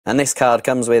And this card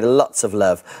comes with lots of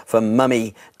love from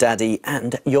Mummy, Daddy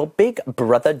and your big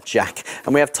brother Jack.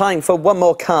 And we have time for one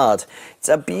more card. It's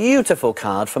a beautiful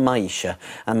card for Maisha.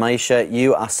 And Maisha,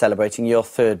 you are celebrating your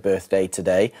 3rd birthday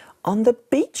today. On the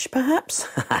beach, perhaps?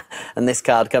 And this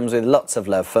card comes with lots of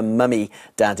love from Mummy,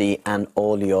 Daddy and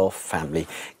all your family.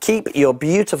 Keep your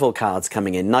beautiful cards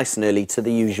coming in nice and early to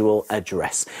the usual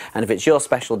address. And if it's your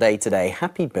special day today,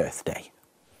 happy birthday.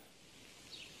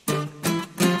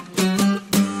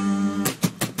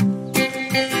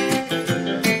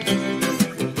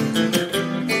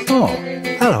 Oh,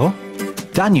 hello.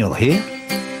 Daniel here.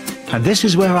 And this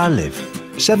is where I live.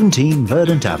 17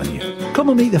 Verdant Avenue. Come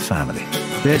and meet the family.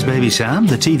 There's baby Sam,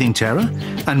 the teething terror,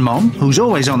 and Mom, who's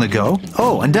always on the go.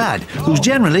 Oh, and Dad, who's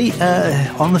generally,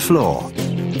 on the floor.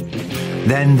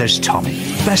 Then there's Tommy,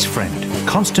 best friend,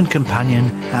 constant companion,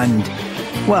 and,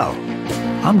 well,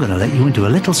 I'm going to let you into a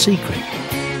little secret.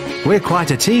 We're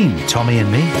quite a team, Tommy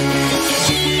and me.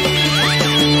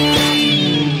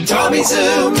 Tommy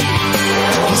Zoom,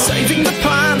 he's saving the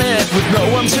planet with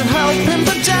no one to help him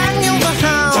but Daniel the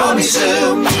Hound. Tommy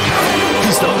Zoom,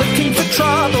 he's not looking for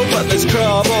trouble, but there's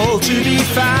trouble to be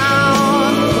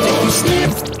found. If you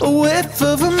sniff a whiff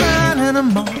of a man and a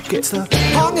monk, gets the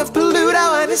hung of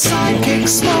Polluto and his sidekick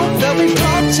Smoke. They'll be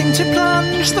plotting to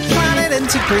plunge the planet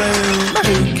into gloom.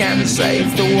 Who can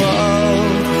save the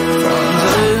world from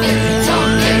doom?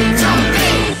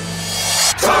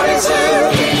 Tommy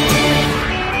Zoom.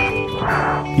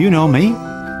 You know me,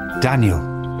 Daniel.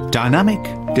 Dynamic,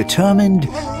 determined,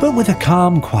 but with a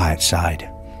calm, quiet side.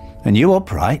 And you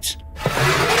upright.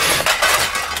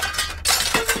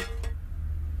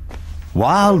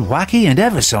 Wild, wacky, and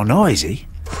ever so noisy.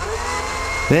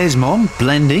 There's Mum,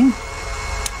 blending.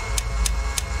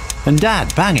 And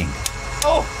Dad, banging.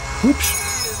 Oh!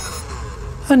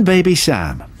 Whoops. And baby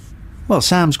Sam. Well,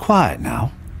 Sam's quiet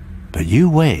now. But you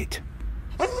wait.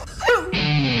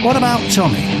 What about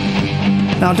Tommy?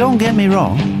 Now, don't get me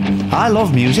wrong. I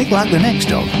love music like the next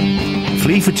dog.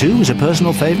 Flea for Two is a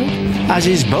personal favourite, as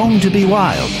is Bone to be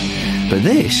Wild. But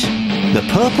this, the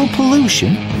Purple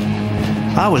Pollution,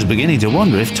 I was beginning to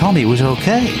wonder if Tommy was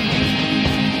okay.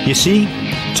 You see,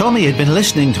 Tommy had been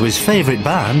listening to his favourite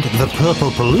band, the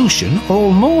Purple Pollution,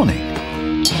 all morning.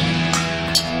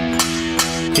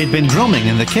 He'd been drumming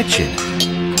in the kitchen.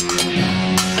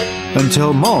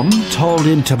 Until Mum told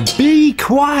him to be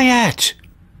quiet.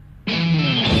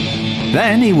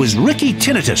 Then he was Ricky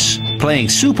Tinnitus, playing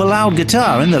super loud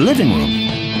guitar in the living room.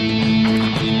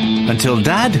 Until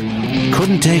Dad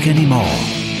couldn't take any more.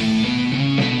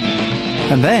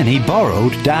 And then he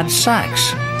borrowed Dad's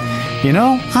sax. You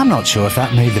know, I'm not sure if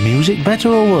that made the music better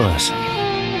or worse.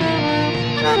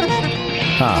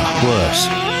 Worse.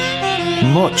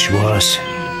 Much worse.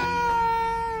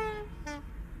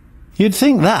 You'd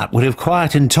think that would have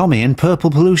quietened Tommy and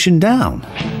Purple Pollution down.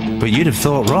 But you'd have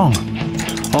thought wrong.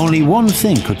 Only one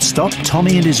thing could stop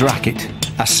Tommy and his racket.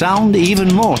 A sound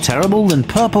even more terrible than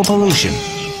Purple Pollution.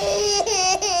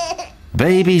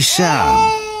 Baby Sam.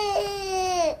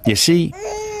 You see,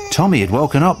 Tommy had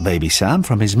woken up baby Sam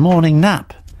from his morning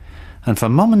nap. And for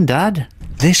Mum and Dad,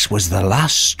 this was the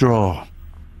last straw.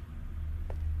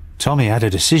 Tommy had a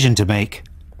decision to make.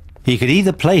 He could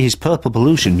either play his Purple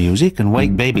Pollution music and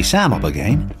wake baby Sam up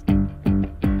again,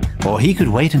 or he could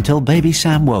wait until baby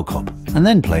Sam woke up and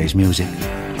then play his music.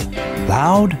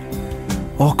 Loud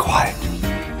or quiet?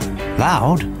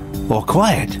 Loud or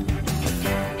quiet?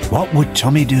 What would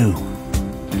Tommy do?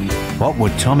 What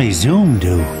would Tommy Zoom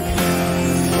do?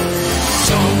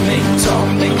 Tommy,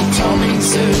 Tommy, Tommy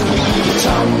Zoom.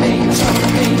 Tommy,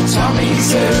 Tommy, Tommy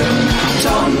Zoom.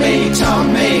 Tommy,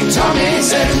 Tommy, Tommy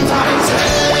Zoom. Tommy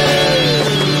Zoom.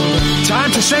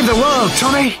 Time to save the world,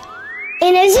 Tommy!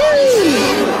 In a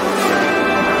zoom!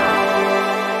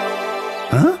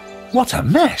 Huh? What a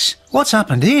mess! What's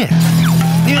happened here?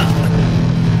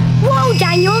 Whoa,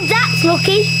 Daniel, that's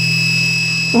lucky.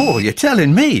 Oh, you're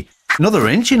telling me? Another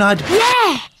inch and I'd...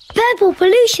 Yeah! Purple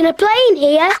Pollution are playing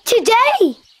here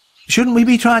today. Shouldn't we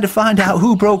be trying to find out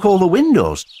who broke all the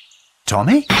windows?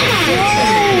 Tommy? Whoa!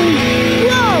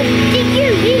 Whoa! Did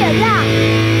you hear that?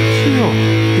 Sure.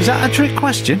 Is that a trick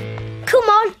question? Come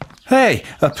on. Hey,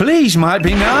 a please might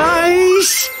be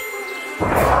nice!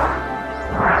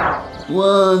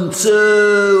 1,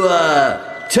 2,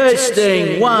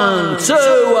 testing, 1, 2,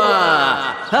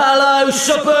 hello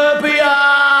Suburbia!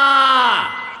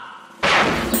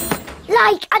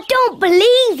 Like, I don't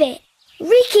believe it.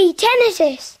 Ricky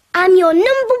Tinnitus, I'm your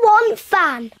 #1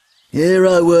 fan.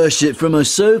 Hero worship from a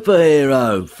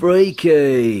superhero,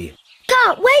 freaky.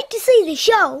 Can't wait to see the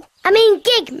show. I mean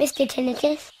gig, Mr.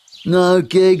 Tinnitus. No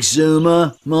gig,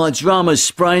 Zoomer. My drummer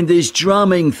sprained his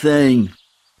drumming thing.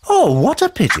 Oh, what a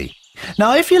pity.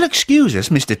 Now, if you'll excuse us,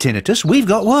 Mr. Tinnitus, we've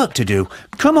got work to do.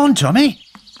 Come on, Tommy.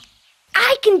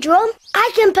 I can drum.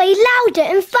 I can play louder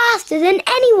and faster than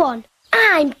anyone.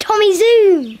 I'm Tommy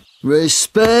Zoom.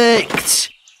 Respect.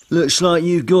 Looks like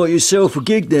you've got yourself a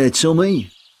gig there,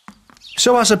 Tommy.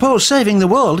 So I suppose saving the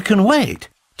world can wait.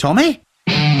 Tommy?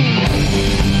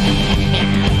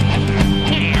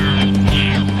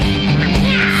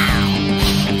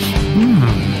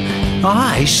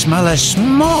 I smell a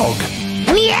smog.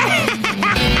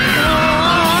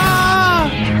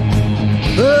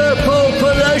 Purple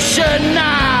pollution!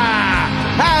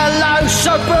 Hello,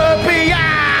 suburbia!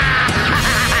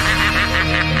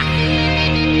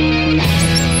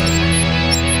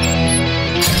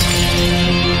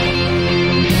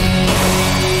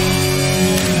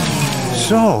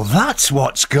 So that's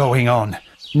what's going on.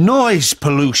 Noise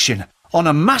pollution on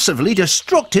a massively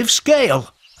destructive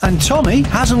scale. And Tommy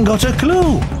hasn't got a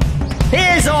clue.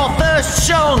 Here's our first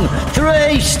song,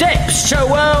 3 Steps to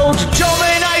World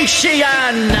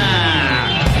Domination.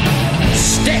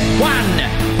 Step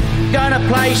 1, gonna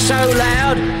play so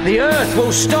loud the earth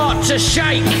will start to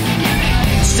shake.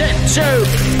 Step 2,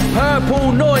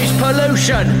 purple noise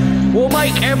pollution will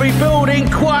make every building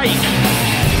quake.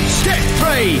 Step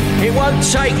 3, it won't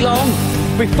take long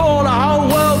before the whole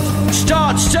world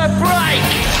starts to break.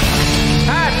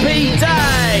 Happy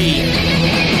day!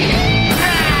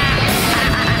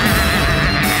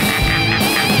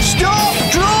 Stop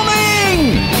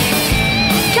drumming!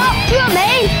 Stop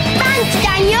drumming! Thanks,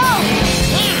 Daniel!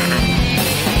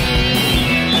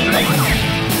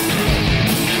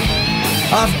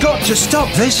 I've got to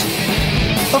stop this.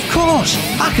 Of course,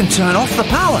 I can turn off the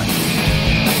power.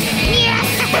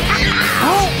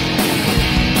 Oh.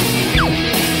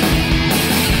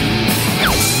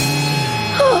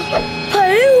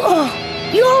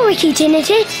 Polluto! You're Ricky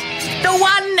Tinnitus. The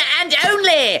one and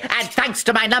only! And thanks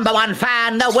to my #1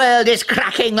 fan, the world is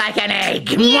cracking like an egg.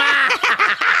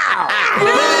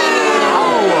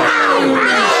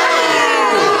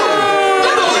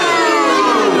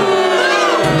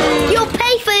 You'll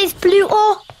pay for this,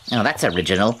 Polluto. Oh, that's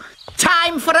original.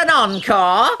 Time for an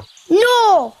encore.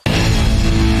 No!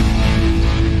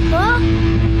 Huh?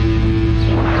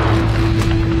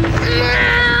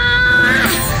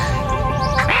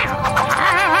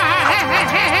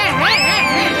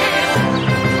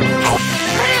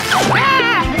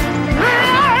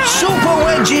 Super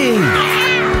wedgie!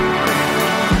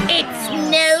 It's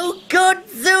no good,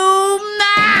 Zoom!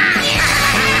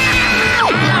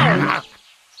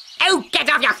 Oh, get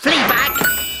off your flea bag!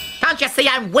 Can't you see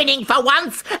I'm winning for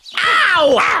once?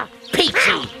 Ow!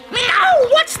 Peachy! Ow!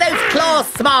 What's those claws,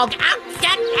 Smog? Ow!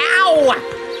 Ow!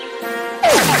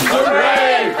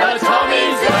 Hooray for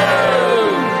Tommy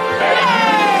Zoom!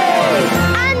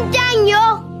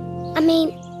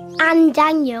 And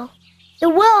Daniel. The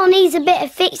world needs a bit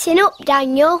of fixing up,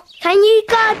 Daniel. Can you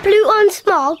guide Polluto and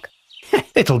Smog?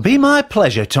 It'll be my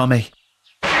pleasure, Tommy.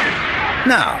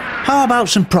 Now, how about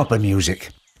some proper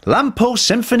music? Lamppost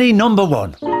Symphony No.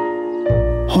 1.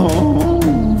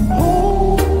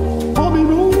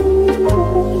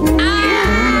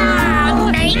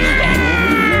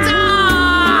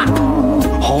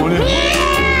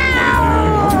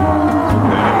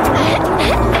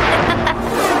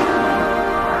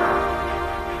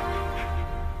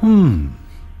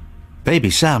 Baby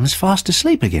Sam's fast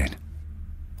asleep again.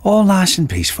 All nice and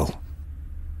peaceful.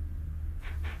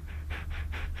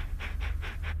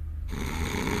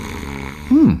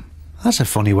 That's a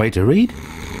funny way to read.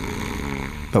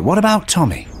 But what about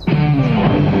Tommy?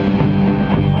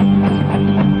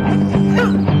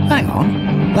 Hang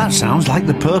on, that sounds like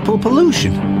the purple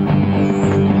pollution.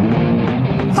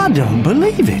 I don't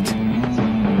believe it.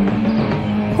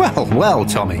 Well, well,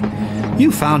 Tommy.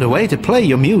 You found a way to play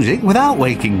your music without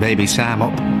waking Baby Sam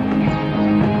up.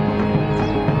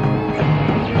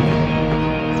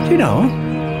 You know,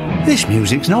 this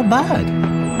music's not bad.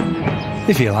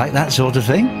 If you like that sort of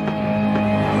thing.